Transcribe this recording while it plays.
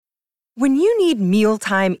When you need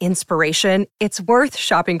mealtime inspiration, it's worth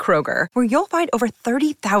shopping Kroger, where you'll find over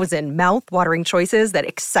 30,000 mouth-watering choices that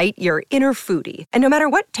excite your inner foodie. And no matter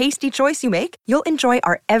what tasty choice you make, you'll enjoy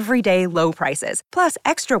our everyday low prices, plus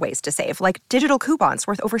extra ways to save, like digital coupons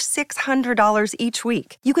worth over $600 each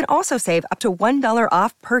week. You can also save up to $1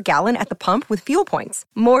 off per gallon at the pump with fuel points.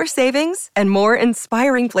 More savings and more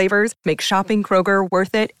inspiring flavors make shopping Kroger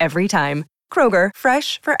worth it every time. Kroger,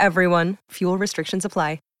 fresh for everyone. Fuel restrictions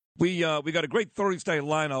apply. We got a great Thursday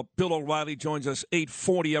lineup. Bill O'Reilly joins us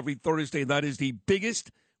 8:40 every Thursday. That is the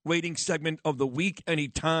biggest rating segment of the week,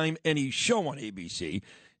 anytime, any show on ABC.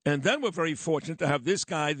 And then we're very fortunate to have this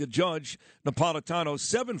guy, the judge, Napolitano,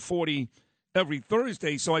 7:40 every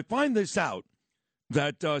Thursday. So I find this out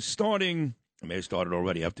that starting, I may have started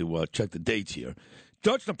already. I have to check the dates here.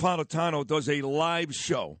 Judge Napolitano does a live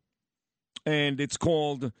show, and it's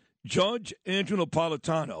called Judge Andrew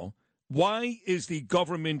Napolitano, Why is the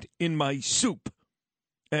Government in My Soup?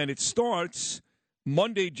 And it starts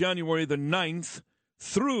Monday, January the 9th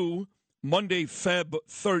through Monday, Feb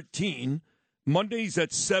 13. Mondays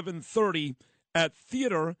at 7:30 at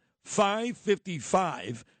Theater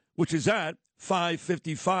 555, which is at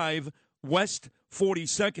 555 West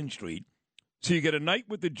 42nd Street. So you get a night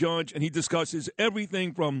with the judge, and he discusses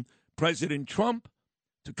everything from President Trump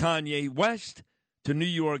to Kanye West to New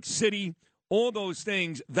York City, all those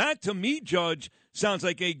things. That, to me, Judge, sounds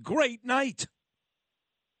like a great night.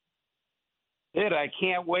 I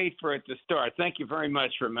can't wait for it to start. Thank you very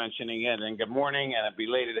much for mentioning it, and good morning, and a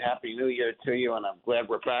belated Happy New Year to you, and I'm glad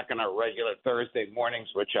we're back on our regular Thursday mornings,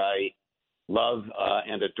 which I love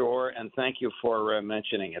and adore, and thank you for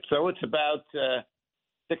mentioning it. So it's about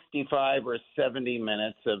 65 or 70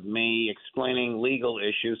 minutes of me explaining legal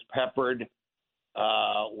issues, peppered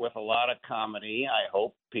with a lot of comedy. I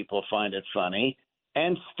hope people find it funny.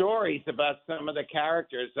 And stories about some of the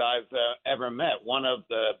characters I've ever met. One of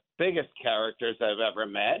the biggest characters I've ever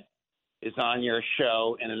met is on your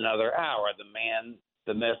show in another hour, the man,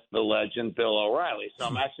 the myth, the legend, Bill O'Reilly. So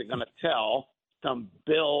I'm actually going to tell some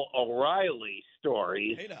Bill O'Reilly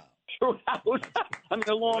stories throughout. I mean,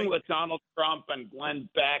 along with Donald Trump and Glenn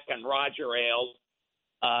Beck and Roger Ailes.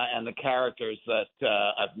 And the characters that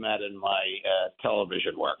I've met in my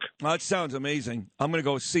television work. That sounds amazing. I'm going to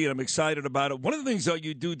go see it. I'm excited about it. One of the things that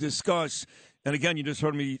you do discuss, and again, you just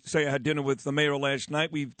heard me say I had dinner with the mayor last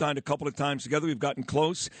night. We've dined a couple of times together. We've gotten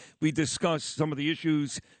close. We discussed some of the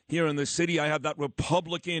issues here in the city. I have that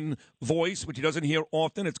Republican voice, which he doesn't hear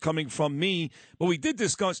often. It's coming from me. But we did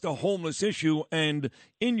discuss the homeless issue. And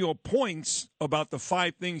in your points about the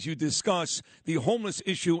 5 things you discuss, the homeless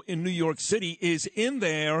issue in New York City is in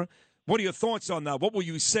there. What are your thoughts on that? What will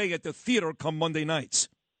you say at the theater come Monday nights?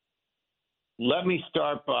 Let me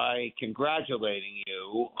start by congratulating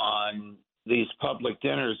you on these public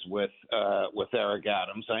dinners with Eric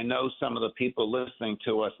Adams. I know some of the people listening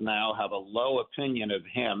to us now have a low opinion of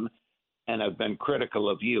him and have been critical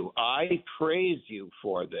of you. I praise you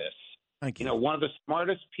for this. Thank you. You know, one of the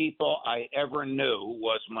smartest people I ever knew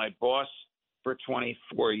was my boss for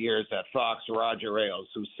 24 years at Fox, Roger Ailes,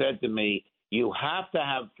 who said to me, you have to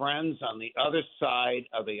have friends on the other side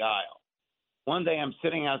of the aisle. One day I'm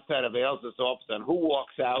sitting outside of Ailes' office, and who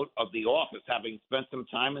walks out of the office having spent some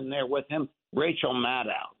time in there with him? Rachel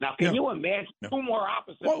Maddow. Now, can you imagine 2 more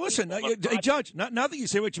opposites? Well, listen, hey, Judge, now that you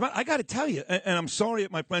say Rachel Maddow, I got to tell you, and I'm sorry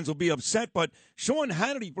if my friends will be upset, but Sean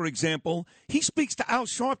Hannity, for example, he speaks to Al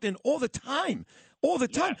Sharpton all the time. All the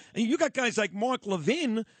time. Yes. And you got guys like Mark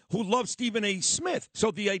Levin who love Stephen A. Smith.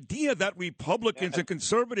 So the idea that Republicans and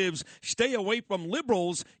conservatives stay away from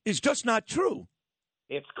liberals is just not true.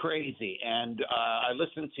 It's crazy. And I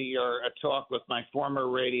listened to your talk with my former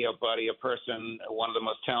radio buddy, one of the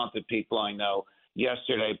most talented people I know,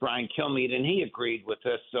 yesterday, Brian Kilmeade, and he agreed with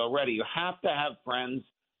this already. You have to have friends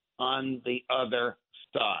on the other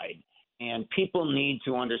side. And people need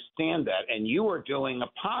to understand that. And you are doing a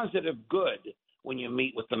positive good when you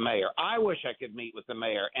meet with the mayor. I wish I could meet with the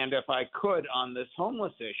mayor. And if I could on this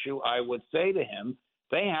homeless issue, I would say to him,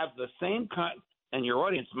 they have the same and your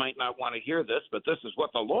audience might not want to hear this, but this is what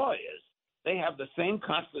the law is. They have the same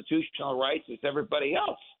constitutional rights as everybody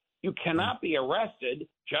else. You cannot be arrested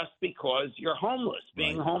just because you're homeless.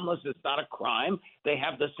 Being homeless is not a crime. They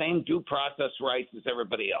have the same due process rights as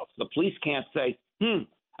everybody else. The police can't say,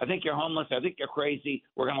 I think you're homeless. I think you're crazy.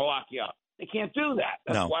 We're going to lock you up. They can't do that.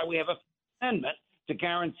 That's why we have a amendment to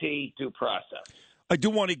guarantee due process. I do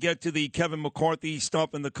want to get to the Kevin McCarthy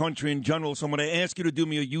stuff in the country in general, so I'm going to ask you to do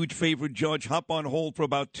me a huge favor, Judge. Hop on hold for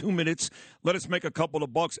about 2 minutes. Let us make a couple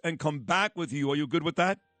of bucks and come back with you. Are you good with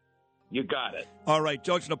that? You got it. All right,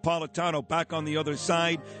 Judge Napolitano back on the other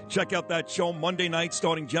side. Check out that show Monday night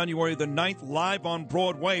starting January the 9th, live on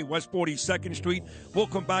Broadway, West 42nd Street. We'll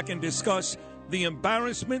come back and discuss the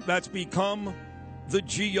embarrassment that's become the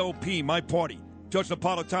GOP, my party. Judge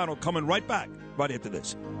Napolitano coming right back right after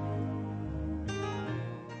this.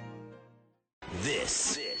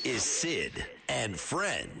 This is Sid and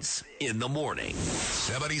Friends in the morning.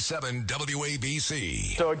 77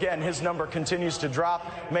 WABC. So again, his number continues to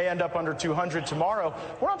drop, may end up under 200 tomorrow.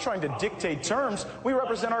 We're not trying to dictate terms. We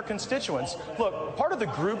represent our constituents. Look, part of the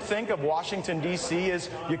groupthink of Washington, D.C. is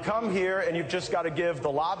you come here and you've just got to give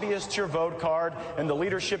the lobbyists your vote card and the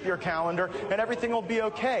leadership your calendar, and everything will be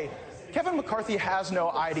okay. Kevin McCarthy has no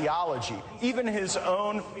ideology. Even his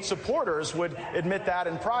own supporters would admit that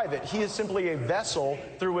in private. He is simply a vessel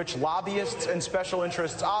through which lobbyists and special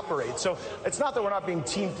interests operate. So it's not that we're not being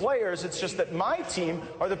team players. It's just that my team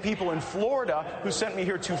are the people in Florida who sent me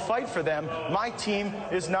here to fight for them. My team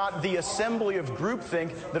is not the assembly of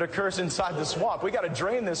groupthink that occurs inside the swamp. We got to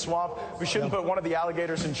drain this swamp. We shouldn't put one of the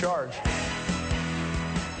alligators in charge.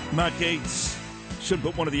 Matt Gaetz should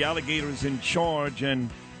put one of the alligators in charge, and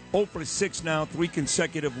 0 for 6 now, 3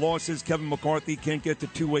 consecutive losses. Kevin McCarthy can't get to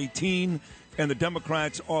 218, and the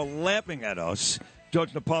Democrats are laughing at us.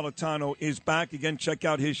 Judge Napolitano is back. Again, check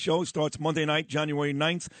out his show. Starts Monday night, January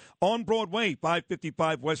 9th, on Broadway,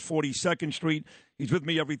 555 West 42nd Street. He's with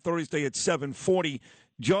me every Thursday at 7:40.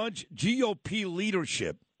 Judge, GOP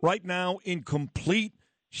leadership right now in complete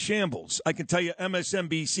shambles. I can tell you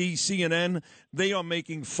MSNBC, CNN, they are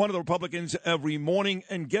making fun of the Republicans every morning.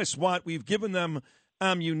 And guess what? We've given them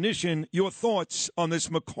ammunition. Your thoughts on this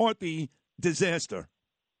McCarthy disaster?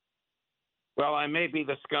 Well, I may be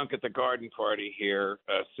the skunk at the garden party here,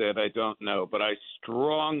 Sid. I don't know. But I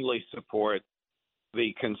strongly support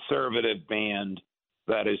the conservative band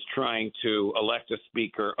that is trying to elect a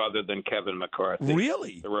speaker other than Kevin McCarthy.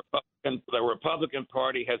 Really? The Republican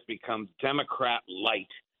Party has become Democrat light,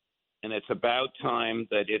 and it's about time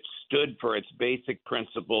that it stood for its basic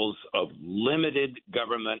principles of limited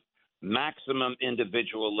government, maximum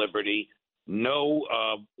individual liberty, no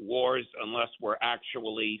wars unless we're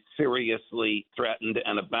actually seriously threatened,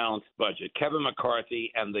 and a balanced budget. Kevin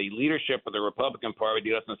McCarthy and the leadership of the Republican Party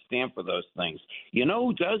doesn't stand for those things. You know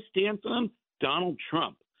who does stand for them? Donald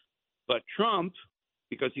Trump. But Trump,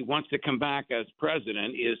 because he wants to come back as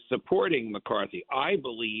president, is supporting McCarthy. I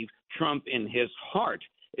believe Trump in his heart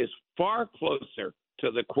is far closer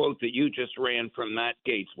to the quote that you just ran from Matt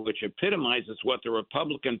Gaetz, which epitomizes what the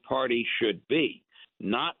Republican Party should be,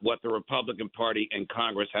 not what the Republican Party in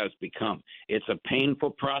Congress has become. It's a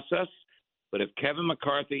painful process, but if Kevin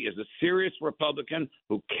McCarthy is a serious Republican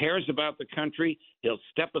who cares about the country, he'll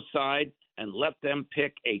step aside and let them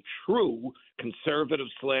pick a true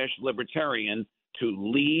conservative/libertarian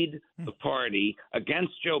to lead the party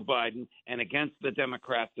against Joe Biden and against the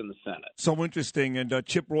Democrats in the Senate. So interesting. And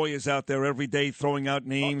Chip Roy is out there every day throwing out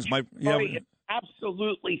names.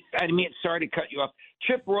 Absolutely. I mean, sorry to cut you off.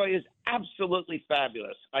 Chip Roy is absolutely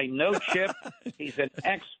fabulous. I know Chip. He's an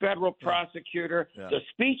ex-federal prosecutor. Yeah. The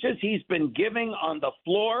speeches he's been giving on the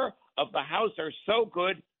floor of the House are so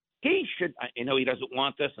good. He should – I know he doesn't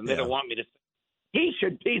want this, and they don't want me to – he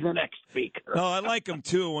should be the next speaker. No, I like him,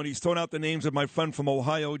 too, when he's throwing out the names of my friend from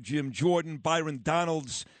Ohio, Jim Jordan, Byron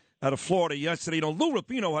Donalds out of Florida yesterday. You know, Lou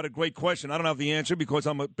Rapino had a great question. I don't have the answer because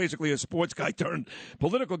I'm basically a sports guy turned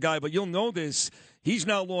political guy, but you'll know this. He's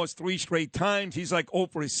now lost 3 straight times. He's like 0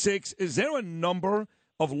 for 6. Is there a number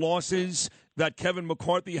of losses that Kevin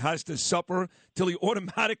McCarthy has to suffer till he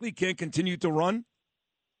automatically can't continue to run?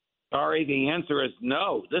 Sorry, the answer is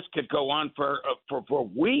no. This could go on for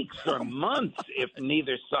weeks or months if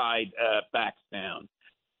neither side backs down.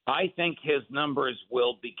 I think his numbers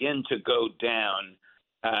will begin to go down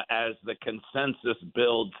as the consensus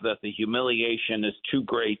builds that the humiliation is too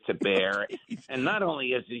great to bear. And not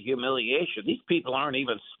only is it humiliation, these people aren't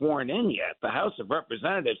even sworn in yet. The House of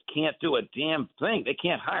Representatives can't do a damn thing. They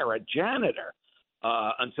can't hire a janitor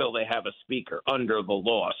until they have a speaker under the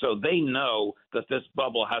law. So they know that this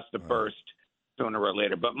bubble has to burst sooner or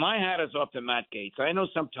later. But my hat is off to Matt Gaetz. I know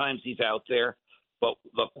sometimes he's out there, but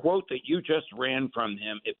the quote that you just ran from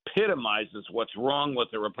him epitomizes what's wrong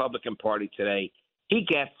with the Republican Party today. He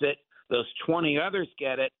gets it. Those 20 others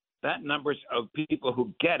get it. That numbers of people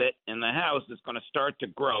who get it in the House is going to start to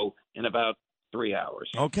grow in about 3 hours.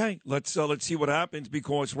 Okay, let's see what happens,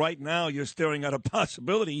 because right now you're staring at a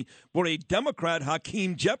possibility where a Democrat,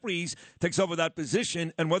 Hakeem Jeffries, takes over that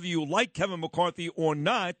position. And whether you like Kevin McCarthy or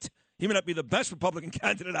not, he may not be the best Republican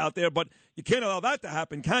candidate out there, but you can't allow that to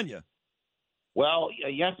happen, can you? Well,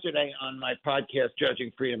 yesterday on my podcast, Judging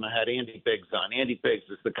Freedom, I had Andy Biggs on. Andy Biggs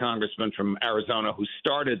is the congressman from Arizona who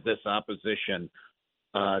started this opposition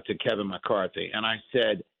to Kevin McCarthy. And I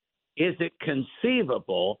said, is it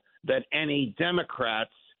conceivable that any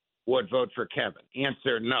Democrats would vote for Kevin?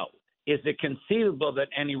 Answer, no. Is it conceivable that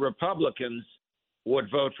any Republicans would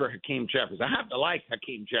vote for Hakeem Jeffries? I have to like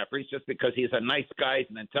Hakeem Jeffries just because he's a nice guy, he's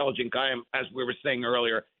an intelligent guy. And as we were saying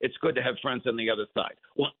earlier, it's good to have friends on the other side.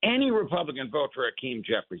 Will any Republican vote for Hakeem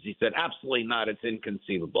Jeffries? He said, absolutely not. It's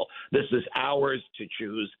inconceivable. This is ours to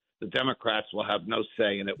choose. The Democrats will have no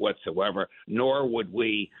say in it whatsoever, nor would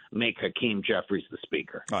we make Hakeem Jeffries the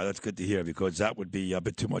speaker. All right, that's good to hear because that would be a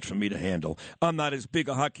bit too much for me to handle. I'm not as big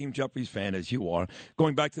a Hakeem Jeffries fan as you are,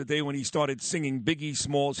 going back to the day when he started singing Biggie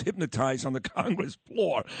Smalls' Hypnotize on the Congress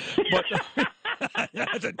floor. But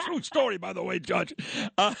that's a true story, by the way, Judge.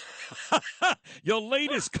 Your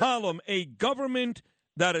latest column, A Government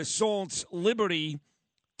That Assaults Liberty.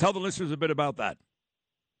 Tell the listeners a bit about that.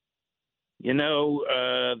 You know,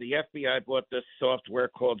 the FBI bought this software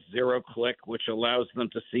called ZeroClick, which allows them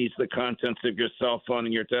to seize the contents of your cell phone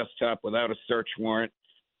and your desktop without a search warrant.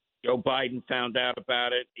 Joe Biden found out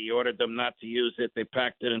about it. He ordered them not to use it. They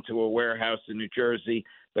packed it into a warehouse in New Jersey.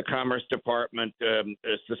 The Commerce Department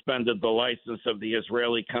suspended the license of the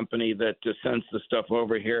Israeli company that sends the stuff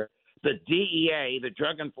over here. The DEA, the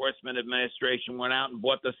Drug Enforcement Administration, went out and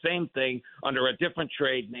bought the same thing under a different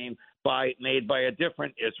trade name made by a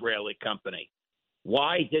different Israeli company.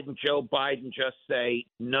 Why didn't Joe Biden just say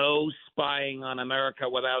no spying on America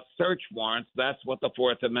without search warrants? That's what the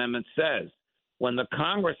Fourth Amendment says. When the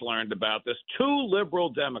Congress learned about this, two liberal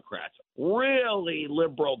Democrats, really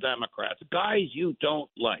liberal Democrats, guys you don't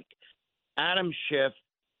like, Adam Schiff,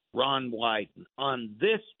 Ron Wyden, on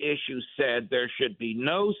this issue said there should be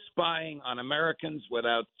no spying on Americans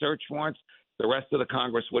without search warrants. The rest of the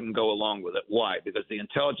Congress wouldn't go along with it. Why? Because the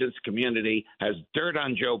intelligence community has dirt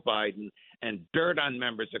on Joe Biden and dirt on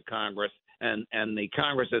members of Congress, and the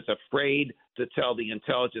Congress is afraid to tell the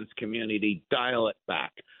intelligence community, dial it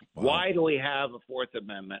back. Wow. Why do we have a Fourth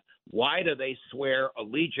Amendment? Why do they swear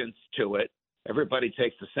allegiance to it? Everybody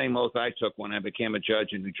takes the same oath I took when I became a judge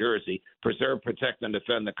in New Jersey: preserve, protect, and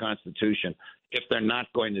defend the Constitution. If they're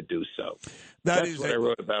not going to do so, that's what I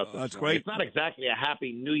wrote about. That's great. It's not exactly a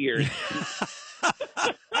Happy New Year's.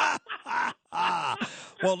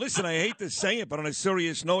 Well, listen, I hate to say it, but on a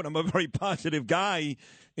serious note, I'm a very positive guy.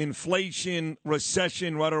 Inflation,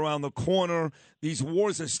 recession right around the corner. These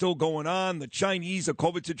wars are still going on. The Chinese, the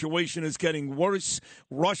COVID situation is getting worse.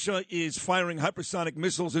 Russia is firing hypersonic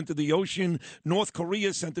missiles into the ocean. North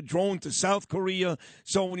Korea sent a drone to South Korea.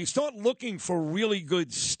 So when you start looking for really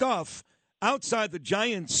good stuff outside the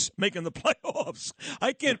Giants making the playoffs,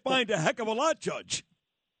 I can't find a heck of a lot, Judge.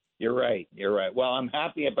 You're right. You're right. Well, I'm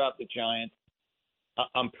happy about the Giants.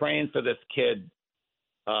 I'm praying for this kid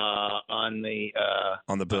on the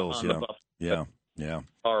Bills. Yeah.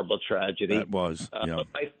 Horrible tragedy. That was. Yeah.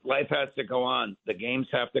 Life has to go on. The games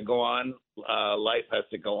have to go on. Life has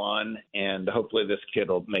to go on, and hopefully this kid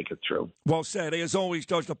will make it through. Well said. As always,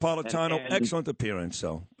 Judge Napolitano, excellent appearance.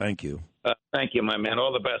 So thank you. Thank you, my man.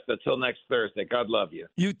 All the best. Until next Thursday. God love you.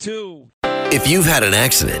 You too. If you've had an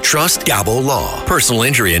accident, trust Gabo Law. Personal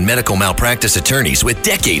injury and medical malpractice attorneys with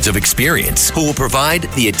decades of experience who will provide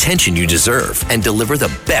the attention you deserve and deliver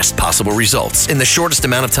the best possible results in the shortest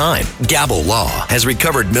amount of time. Gabo Law has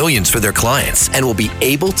recovered millions for their clients and will be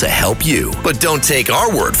able to help you. But don't take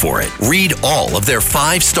our word for it. Read all of their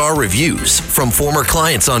 5-star reviews from former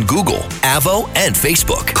clients on Google, Avo, and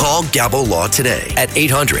Facebook. Call Gabo Law today at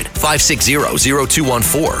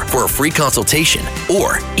 800-560-0214 for a free consultation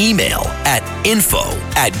or email at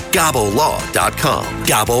info@gabolaw.com.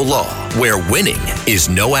 Gabo Law, where winning is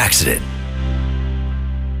no accident.